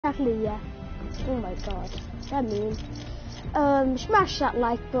exactly, yeah. Oh my god, that means. Smash that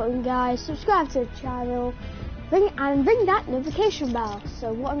like button, guys. Subscribe to the channel. Ring that notification bell.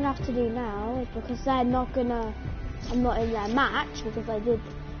 So what I'm gonna have to do now is, because I'm not in their match because I did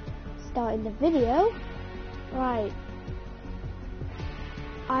start in the video. Right.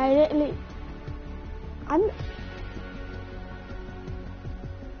 Wait a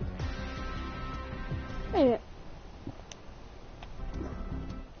minute.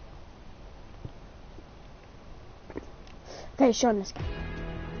 Okay, showing this guy.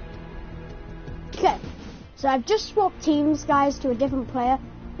 Okay, so I've just swapped teams, guys, to a different player.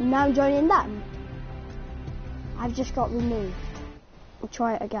 And now I'm joining them. I've just got removed. We'll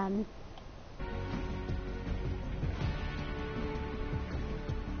try it again.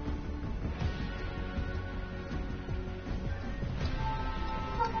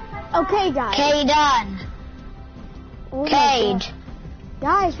 Okay, guys. Okay, done. Oh Cade.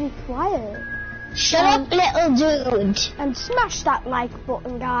 Guys, be quiet. Shut up, little dude. And smash that like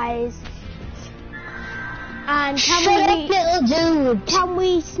button, guys. And Shut up, little dude. Can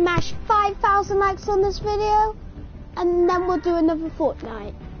we smash 5,000 likes on this video? And then we'll do another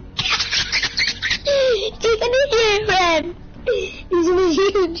fortnight. You can hear him. He's in a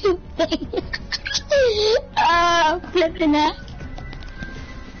YouTube thing. Oh, flipping it.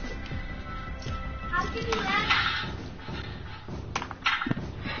 How did you learn?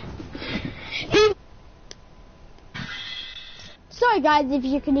 Sorry guys if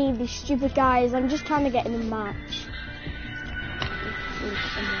you can hear these stupid guys, I'm just trying to get in a match.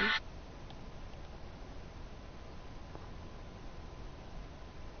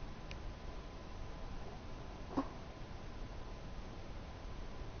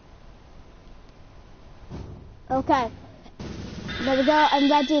 Okay, there we go, I'm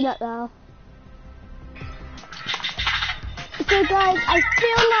ready now. So guys, I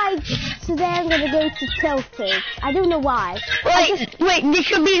feel like today I'm gonna go to Tilted. I don't know why. Wait, this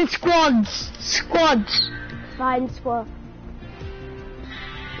should be in squads. Squads. Fine, squad.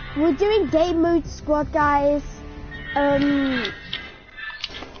 We're doing game mode squad, guys. Sorry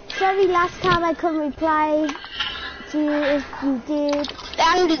last time I couldn't reply to you if you did.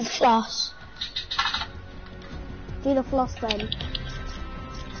 And do the floss. Do the floss then.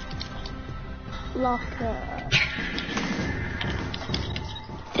 Locker.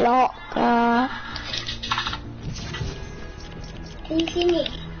 Locker. Can you see me?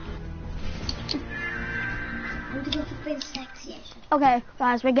 I'm gonna go for sexy. Okay,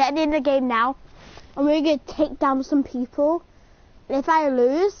 guys, we're getting in the game now. And we're gonna take down some people. And if I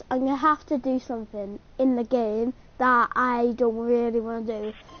lose, I'm gonna have to do something in the game that I don't really want to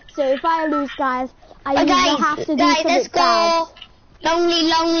do. So if I lose, guys, I either have to do something let's go. bad.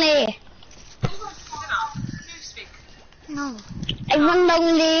 Lonely. No. Everyone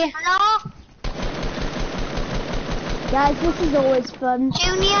lonely. Hello? Guys, this is always fun.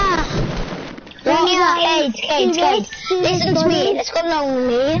 Junior. Kate. Listen to me. Let's go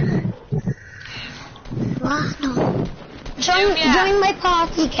lonely. What? No. Join my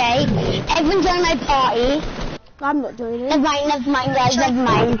party, Kate. Everyone join my party. I'm not doing it. Never mind, guys, never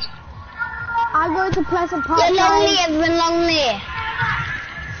mind. I'm going to Pleasant Park. You're lonely, everyone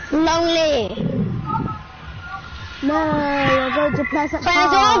lonely. No, you're going to Pleasant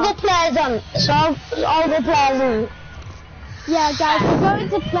Park. All go Pleasant. All go Pleasant. Yeah, guys, we're going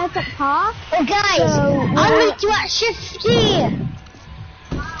to Pleasant Park. Oh, guys, I'll meet you at Shifty.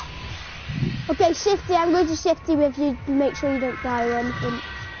 Okay, Shifty, I'm going to Shifty with you to make sure you don't die or anything.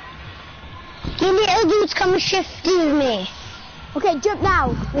 You little dudes come Shifty with me. Okay, jump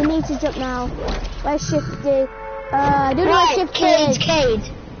now. We need to jump now. Where's Shifty? I don't know where Shifty is. Cade.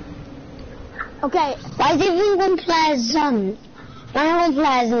 Okay. Why did you go Pleasant? Why not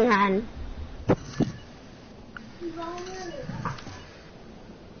Pleasant, man?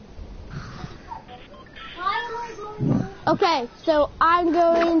 Okay, so I'm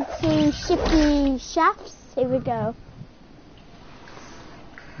going to Shifty Shafts. Here we go.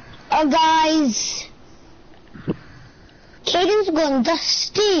 Oh, guys. Caden's gone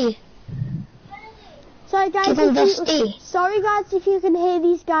dusty. Sorry guys, if you can hear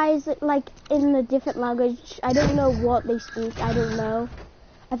these guys like in a different language. I don't know what they speak. I don't know.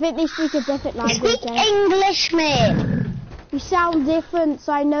 I think they speak a different language. Speak English, mate. You sound different,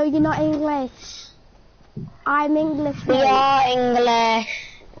 so I know you're not English. I'm English. We are English.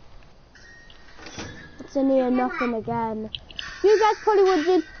 It's a near nothing again. You guys probably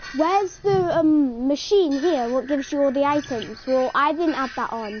wondering, where's the machine here? What gives you all the items? Well, I didn't add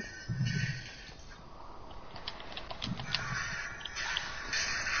that on.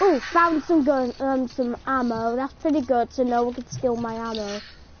 Oh, found some gun, some ammo. That's pretty good, so no one can steal my ammo.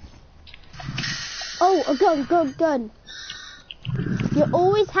 Oh, a gun. You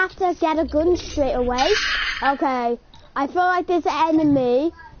always have to get a gun straight away. Okay. I feel like there's an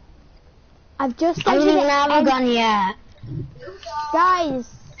enemy. I've just I don't even have a gun yet. Guys.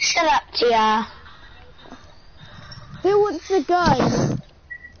 Shut up, Tia. Who wants the gun?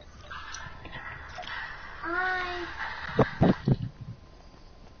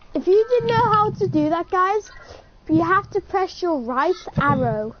 If you didn't know how to do that, guys, you have to press your right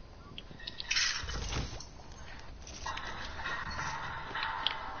arrow.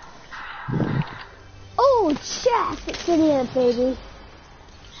 Oh, chef! It's in here, baby.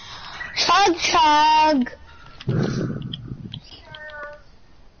 Chug chug.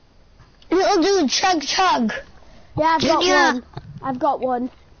 Little dude, chug chug. Yeah, I've got one.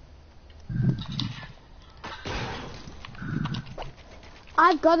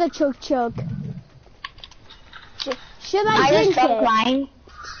 I've got a chug chug. Should I drink it? Mine.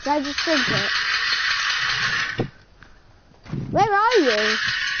 Should I just drink it? Where are you?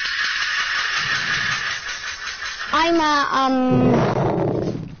 I'm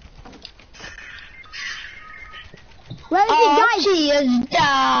Where is it, guys? She is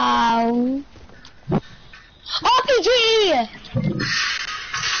down. RPG!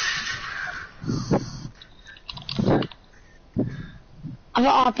 I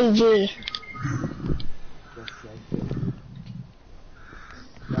have an RPG.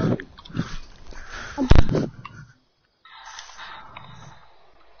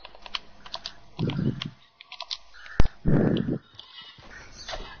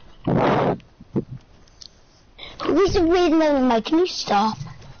 Who's the reading over my? Can you stop?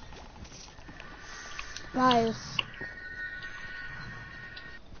 Guys.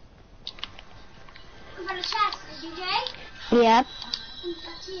 Yep.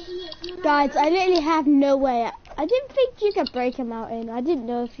 Guys, I literally have no way. I didn't think you could break a mountain. I didn't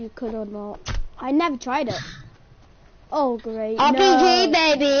know if you could or not. I never tried it. Oh, great. RPG, no.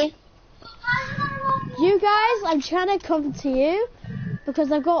 baby. You guys, I'm trying to come to you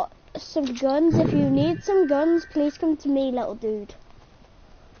because I've got some guns. If you need some guns, please come to me, little dude.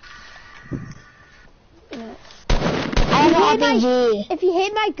 Yeah. If you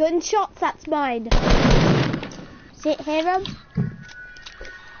hear my gunshots, that's mine. See, hear them?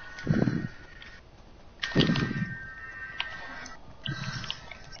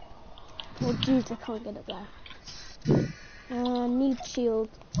 Oh jeez, I can't get up there. Need shield.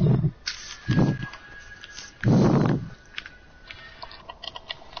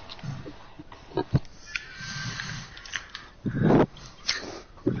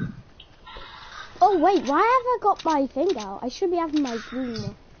 Oh wait, why have I got my thing out? I should be having my green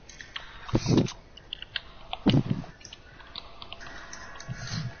one.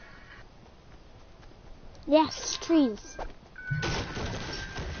 Yes, trees.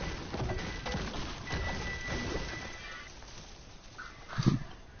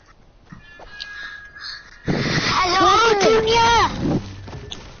 Hello, Junior!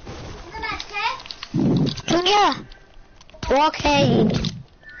 Junior! Blockade.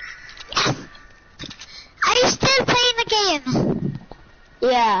 Are you still playing the game?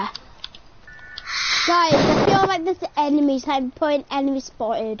 Yeah. Guys, I feel like there's enemies. I'm putting enemy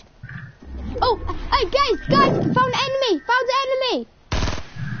spotted. Oh, hey guys, found enemy,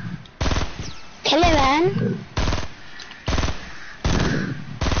 Kill him, man.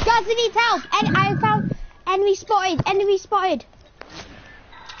 Guys, I need help, and I found enemy spotted.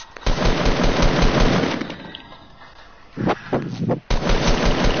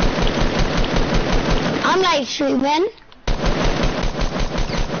 I'm live streaming.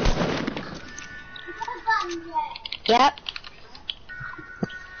 Yep.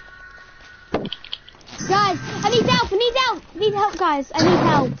 Guys, I need help, guys, I need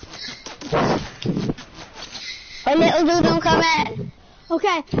help. My little dude don't come in.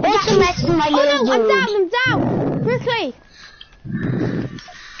 Okay. What's the mess with my little dude? I'm down, quickly.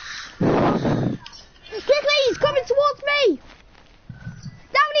 Quickly, he's coming towards me.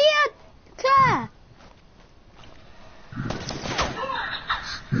 Down here, Claire.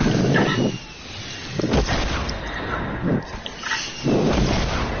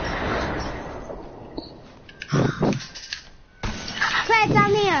 Claire,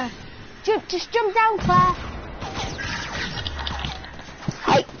 down here. Just jump down, Claire.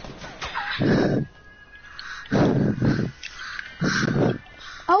 Hey.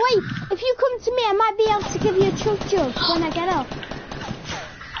 Oh wait, if you come to me, I might be able to give you a chug when I get up.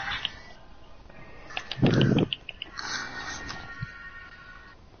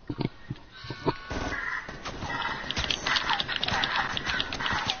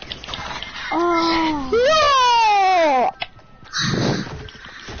 Oh. No!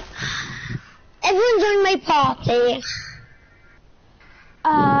 Everyone join my party?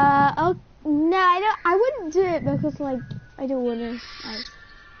 Oh, no, I wouldn't do it because, like, I don't want to, like...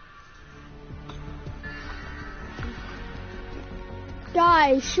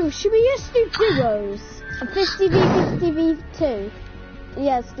 Guys, should we just do duos? A 50v, 50v2?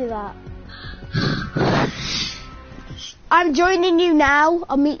 Yeah, let's do that. I'm joining you now.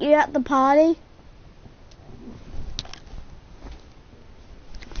 I'll meet you at the party.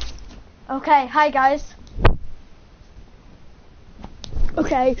 Okay, hi guys.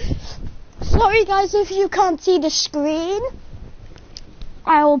 Okay, sorry guys if you can't see the screen.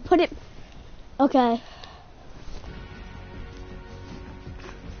 I will put it... Okay.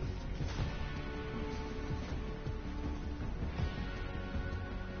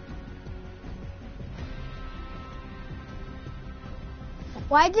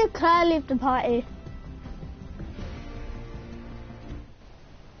 Why did Claire leave the party?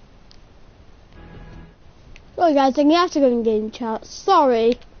 Sorry guys, I'm gonna have to go in game chat.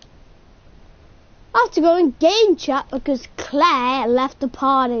 Sorry. I have to go in game chat because Claire left the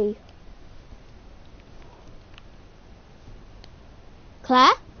party.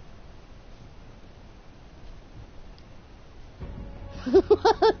 Claire?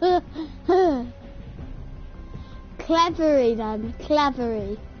 Clevery then,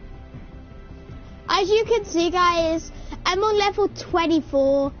 clevery. As you can see guys, I'm on level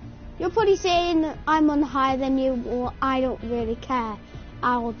 24. You're probably saying I'm on higher than you, or I don't really care.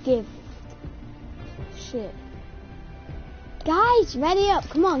 I'll give shit. Guys, ready up.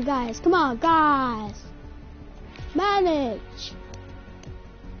 Come on guys, come on guys. Manage.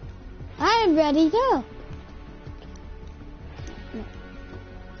 I am ready up.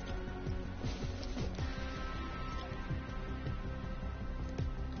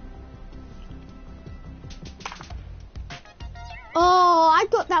 Oh, I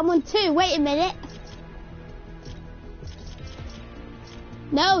got that one too. Wait a minute.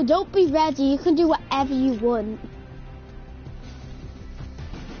 No, don't be ready. You can do whatever you want.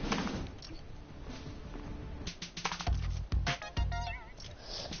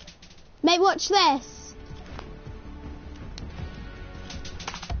 Mate, watch this.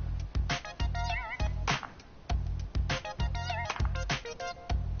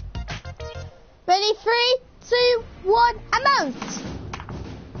 Ready? 3, 2, 1, amount.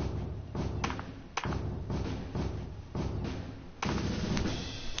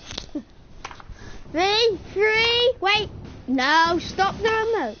 3, 3, wait. No, stop the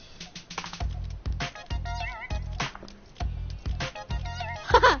remote.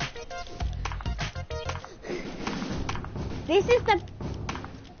 This is the...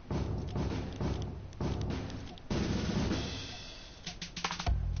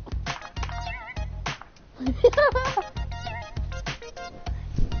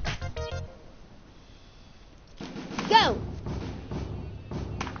 Go!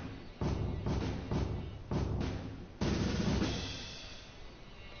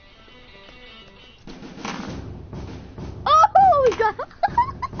 Oh, we got...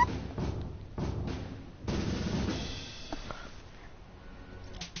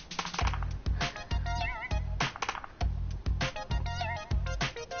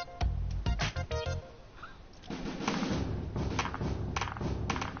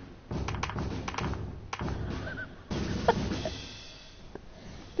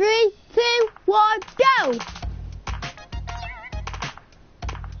 Three, 2, 1, go!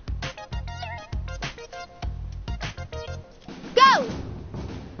 Go!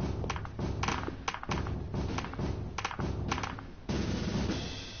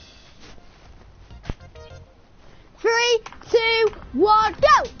 Three, 2, 1, go!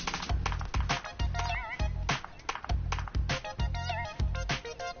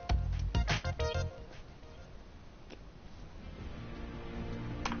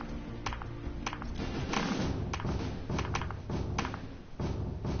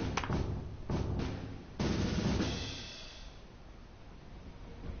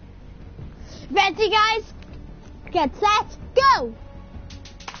 Ready guys? Get set, go!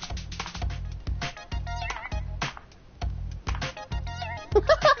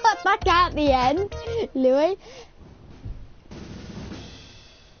 Back at the end, Louis.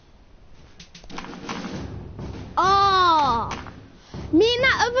 Oh, me and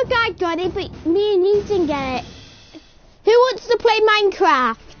that other guy got it, but me and you didn't get it. Who wants to play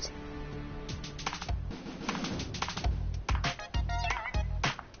Minecraft?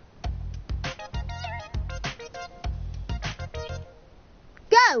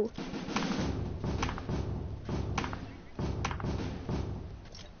 Go!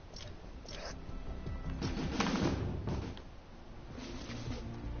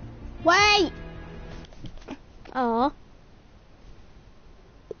 Wait! Oh.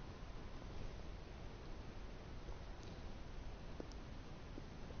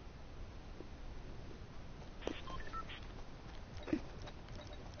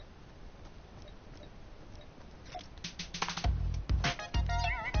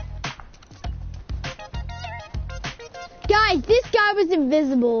 Guys, this guy was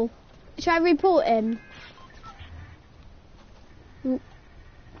invisible. Should I report him?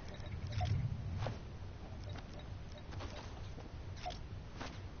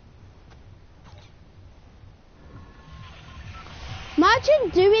 Imagine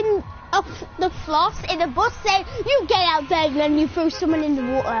doing the floss in a bus saying, you get out there and then you throw someone in the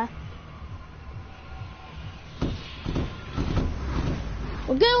water.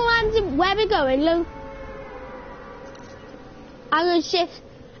 We're gonna land in, where we going, Lou?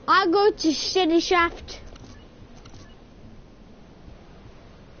 I'll go to City Shaft.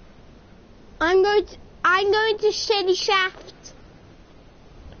 I'm going to City Shaft.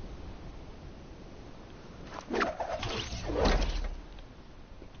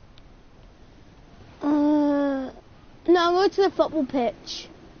 No, I'm going to the football pitch.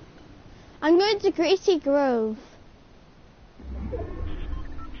 I'm going to Greasy Grove.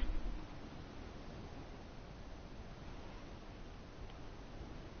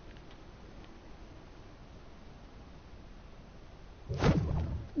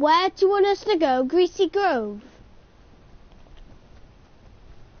 Where do you want us to go? Greasy Grove?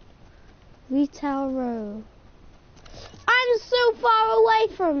 Retail Row. I'm so far away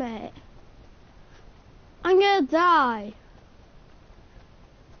from it. I'm gonna die.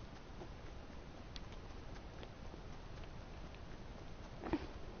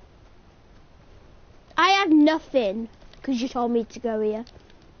 I have nothing because you told me to go here.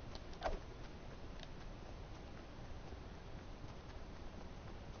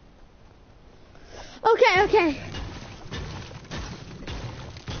 Okay.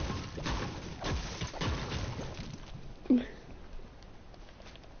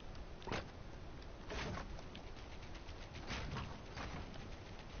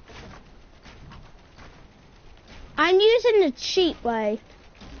 I'm using the cheap way.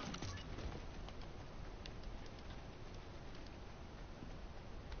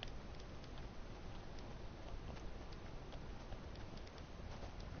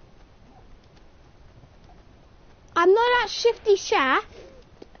 I'm not at Shifty Shaft.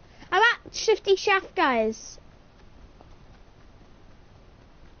 I'm at Shifty Shaft, guys.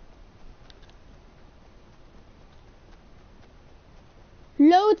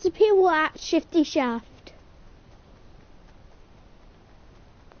 Loads of people at Shifty Shaft.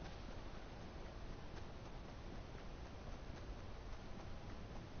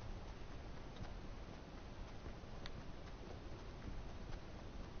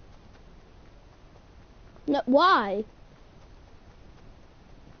 No, why?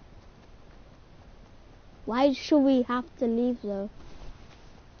 Why should we have to leave though?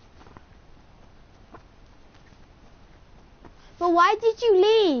 But why did you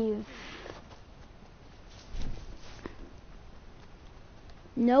leave?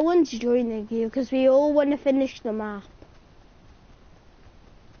 No one's joining you because we all want to finish the map.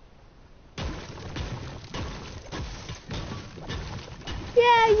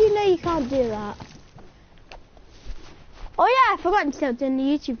 Yeah, you know you can't do that. Oh yeah, I forgot to start doing the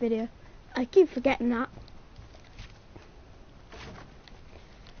YouTube video. I keep forgetting that.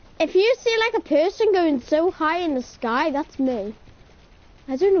 If you see like a person going so high in the sky, that's me.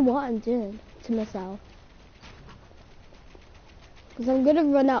 I don't know what I'm doing to myself. Because I'm going to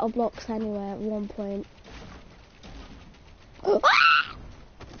run out of blocks anyway at one point.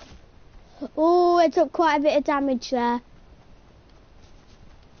 Oh, I took quite a bit of damage there.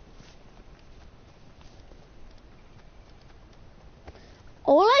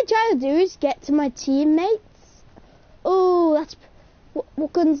 All I try to do is get to my teammates. Oh, that's...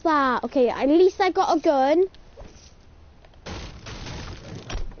 What gun's that? Okay, at least I got a gun.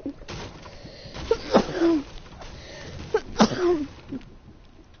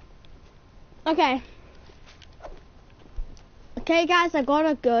 Okay. Okay, guys, I got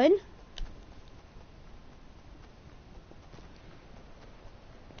a gun.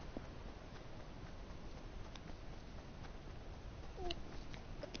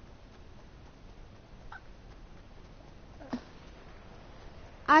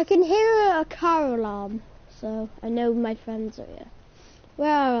 I can hear a car alarm, so I know my friends are here.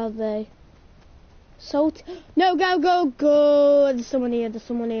 Where are they? No, go! There's someone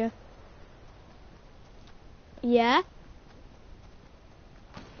here. Yeah?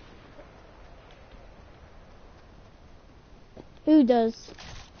 Who does?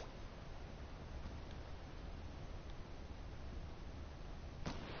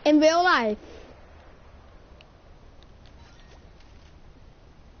 In real life?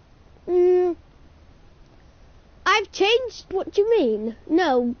 I've changed. What do you mean?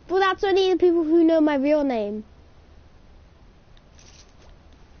 No, well that's only the people who know my real name.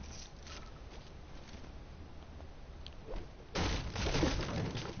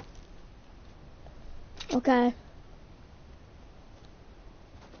 Okay.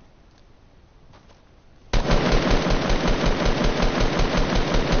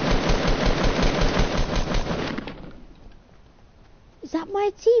 Is that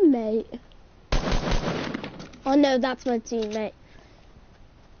my teammate? Oh no, that's my teammate.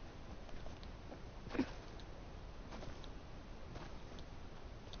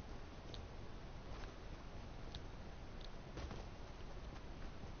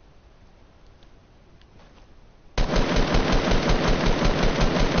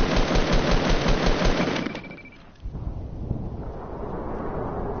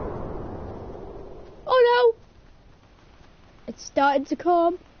 Oh no! It's starting to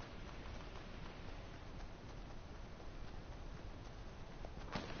come.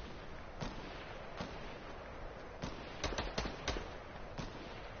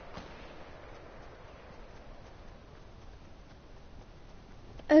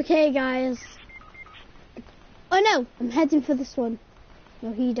 Okay, guys. Oh no, I'm heading for this one.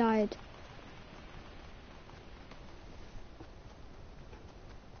 No, he died.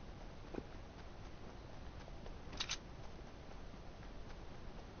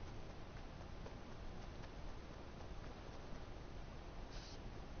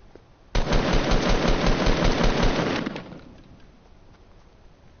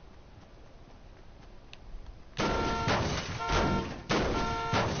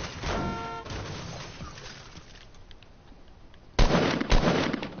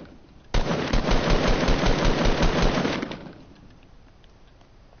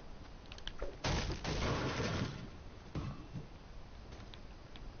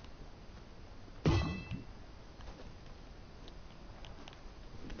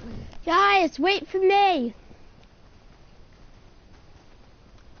 Guys, wait for me.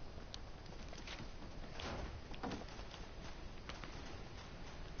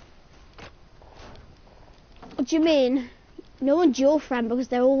 What do you mean? No one's your friend because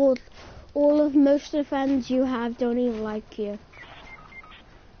they're all of most of the friends you have don't even like you.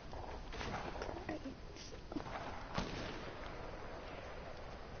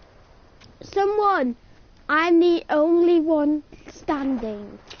 Someone, I'm the only one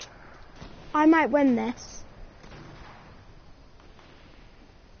standing. I might win this.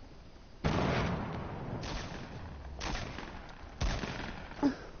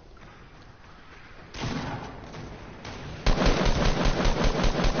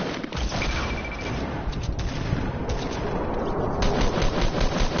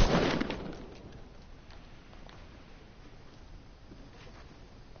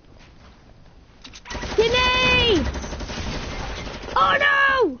 Grenade! Oh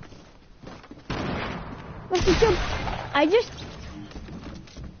no! What's the jump? I just...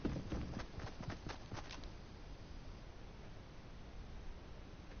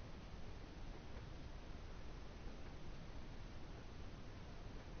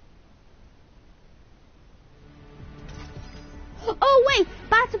 Oh wait,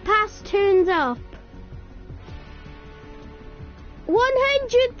 Battle Pass turns up.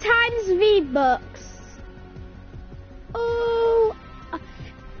 100 times V-Bucks. Oh,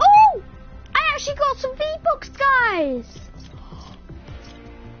 oh! I actually got some V-Bucks, guys.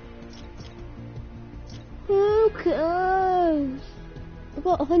 Who cares? I've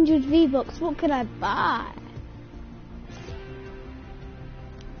got 100 V-Bucks. What can I buy?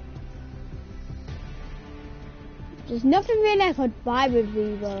 There's nothing really I could buy with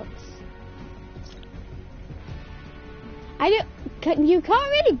V-Bucks. You can't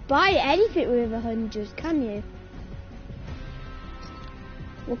really buy anything with 100, can you?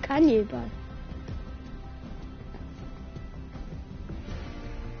 What can you buy?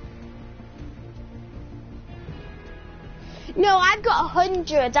 No, I've got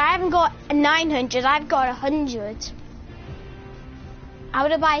 100. I haven't got 900. I've got 100. I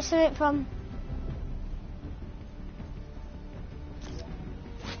would buy something from...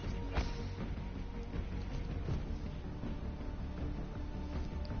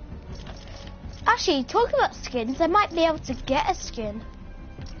 Actually, talking about skins, I might be able to get a skin.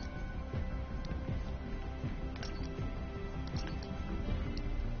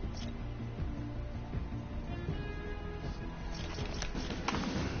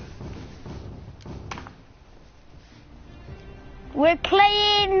 We're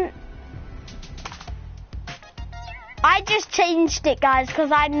playing... I just changed it, guys,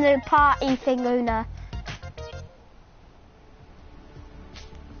 because I'm the party thing owner.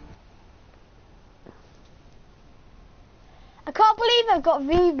 I can't believe I've got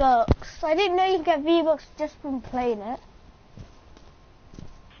V-Bucks. I didn't know you could get V-Bucks just from playing it.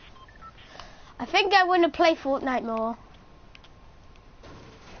 I think I want to play Fortnite more.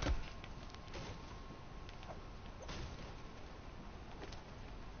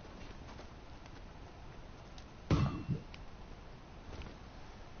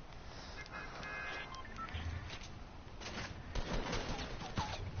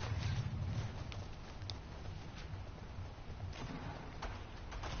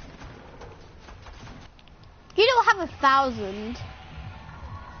 You don't have 1,000.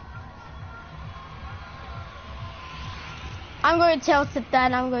 I'm going tilted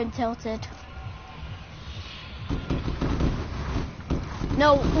then, I'm going tilted.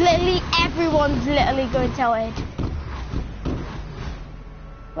 No, literally everyone's literally going tilted.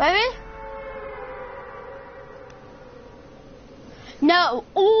 Where? No,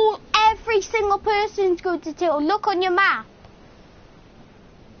 every single person's going to tilt. Look on your map.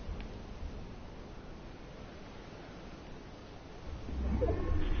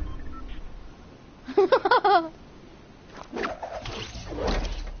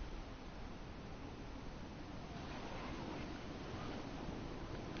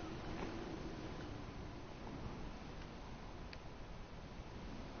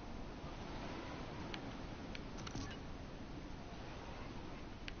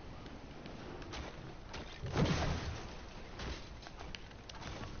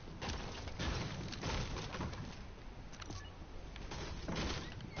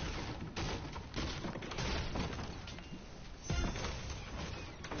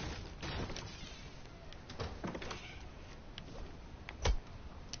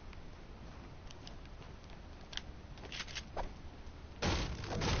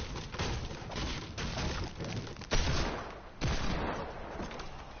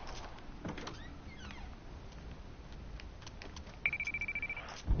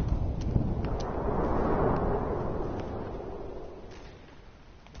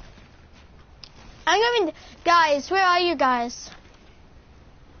 I'm going, guys, where are you guys?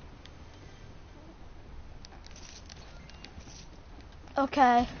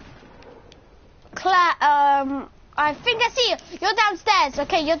 Okay. Claire, I think I see you. You're downstairs.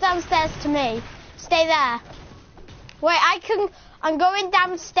 Okay, you're downstairs to me. Stay there. Wait, I'm going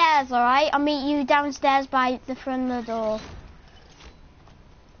downstairs, alright? I'll meet you downstairs by the front of the door.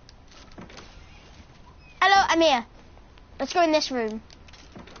 Hello, I'm here. Let's go in this room.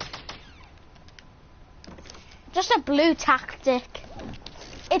 Just a blue tactic.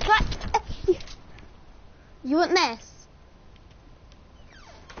 It's like... You want this?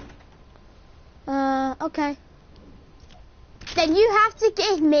 Okay. Then you have to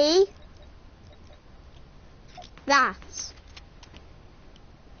give me... that.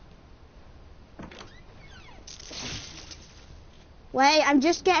 Wait, I'm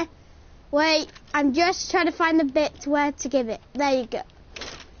just trying to find the bit where to give it. There you go.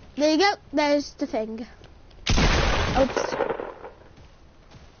 There you go. There's the thing. Oops.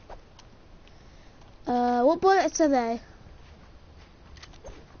 What bullets are they?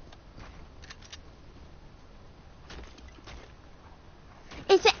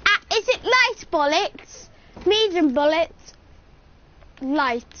 Is it light bullets? Medium bullets?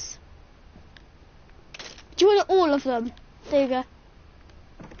 Light. Do you want all of them? There you go.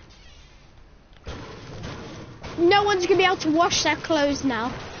 No one's gonna be able to wash their clothes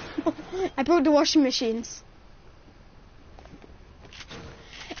now. I brought the washing machines.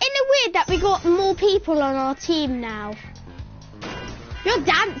 Isn't it weird that we got more people on our team now? You're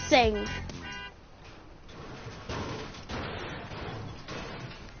dancing.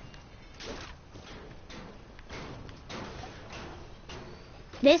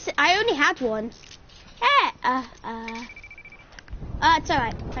 I only had one. It's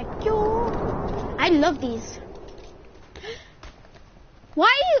alright. Thank you. I love these.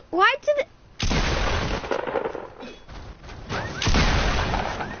 Why did it...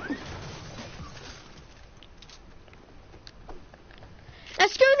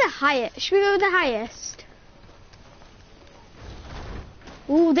 Let's go the highest. Should we go the highest?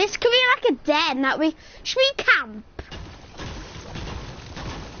 Ooh, this could be like a den that we... Should we camp?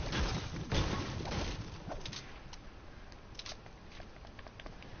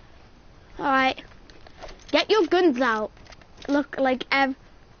 Alright. Get your guns out. Look, like,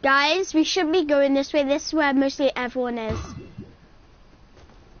 guys, we should be going this way. This is where mostly everyone is.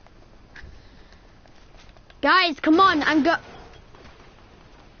 Guys, come on.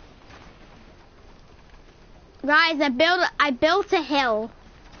 Guys, I built a hill.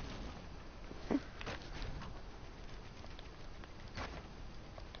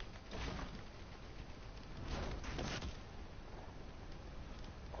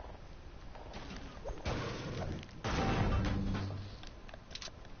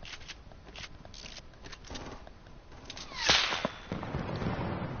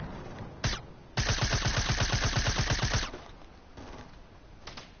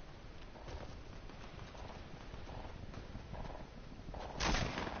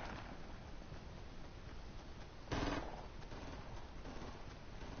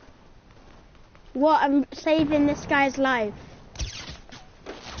 What? I'm saving this guy's life.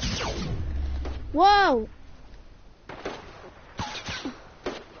 Whoa!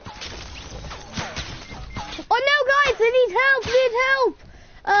 Oh no, guys! I need help!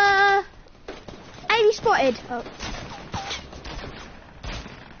 Enemy spotted. Oh.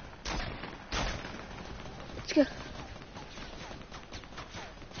 Let's go.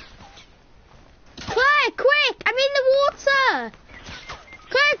 Claire, quick! I'm in the water!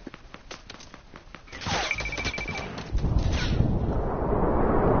 Quick!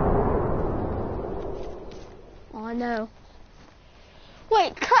 Oh no.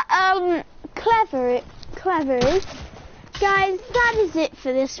 Wait, clever. Guys, that is it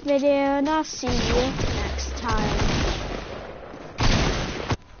for this video, and I'll see you next time.